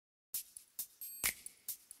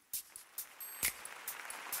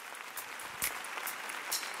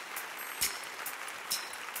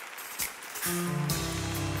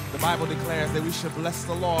Bible declares that we should bless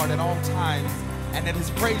the Lord at all times, and that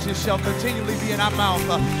his praises shall continually be in our mouth.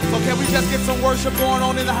 So can we just get some worship going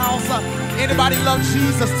on in the house? Anybody love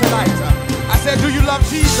Jesus tonight? I said, do you love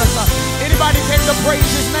Jesus? Anybody came to praise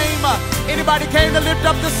his name? Anybody came to lift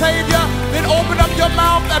up the Savior? Then open up your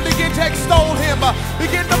mouth and begin to extol him.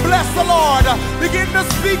 Begin to bless the Lord. Begin to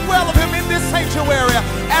speak well of him in this sanctuary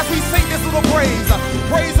as we sing this little praise.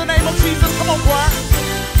 Praise the name of Jesus. Come on, choir.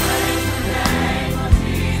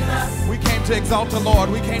 We came to exalt the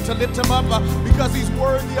Lord. We came to lift him up because he's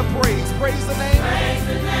worthy of praise. Praise the name. Praise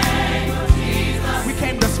the name of Jesus. We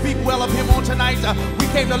came to speak well of him on tonight. We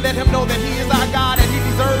came to let him know that he is our God and he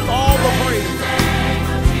deserves all the praise.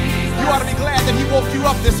 You ought to be glad that he woke you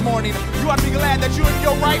up this morning. You ought to be glad that you're in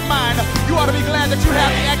your right mind. You ought to be glad that you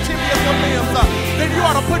have the activity of your limbs. Then you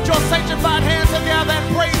ought to put your sanctified hands together and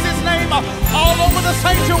praise his name all over the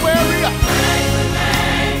sanctuary.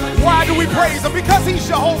 Why do we praise him? Because he's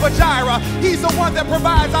Jehovah Jireh. He's the one that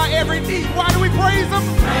provides our every need. Why do we praise him?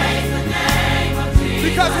 Praise the name of Jesus.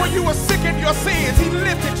 Because when you were sick in your sins, he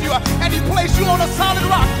lifted you and he placed you on a solid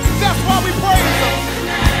rock. That's why we praise him.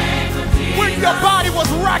 When your body was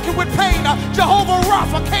racking with pain, Jehovah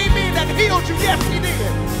Rapha came in and healed you. Yes, he did.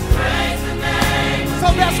 Praise the name of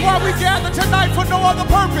So that's why we gather tonight for no other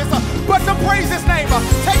purpose but to praise his name.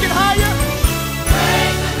 Take it higher.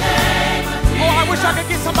 Praise the name of Jesus. Oh, I wish I could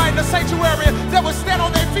get somebody in the sanctuary that would stand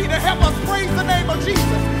on their feet and help us praise the name of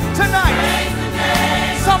Jesus tonight. Praise the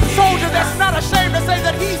name. Some soldier that's not ashamed to say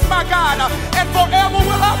that he's my God and forever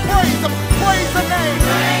will I praise him. Praise the name.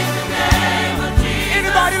 Praise the name of Jesus.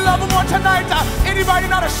 Anybody love him on tonight? Anybody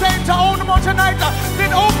not ashamed to own him on tonight?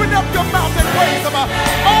 Then open up your mouth and praise him.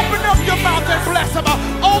 Open up your mouth and bless him.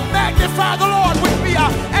 Oh, magnify the Lord with me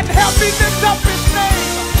and help me lift up his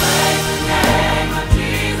name. Praise the name of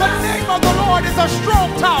Jesus. The name of the Lord is a strong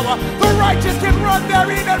tower. The righteous can run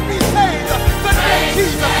therein and be saved. The name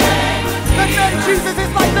Jesus. The name Jesus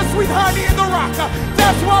is like the sweet honey in the rock.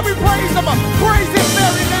 That's why we praise him. Praise his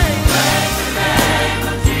very name. Praise the name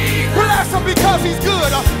of Jesus. Bless him because he's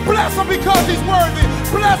good. Bless him because he's worthy.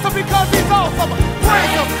 Bless him because he's awesome.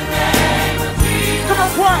 Praise him. Come on,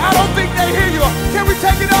 choir. I don't think they hear you. Can we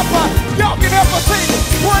take it up? Y'all can help us sing.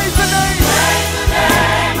 Praise the name. Praise the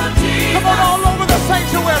name of Jesus. Come on, all over the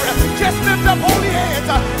sanctuary. Just lift up holy hands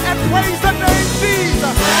and praise the name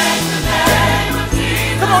Jesus. Praise the name of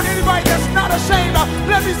Jesus. Come on, anybody that's not ashamed,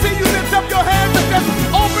 let me see you lift up your hands and just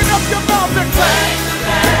open up your mouth and praise. Praise the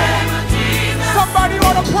name of Jesus. Somebody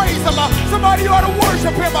ought to praise him. Somebody ought to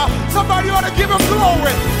worship him. Somebody ought to give him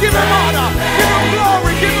glory. Give him honor.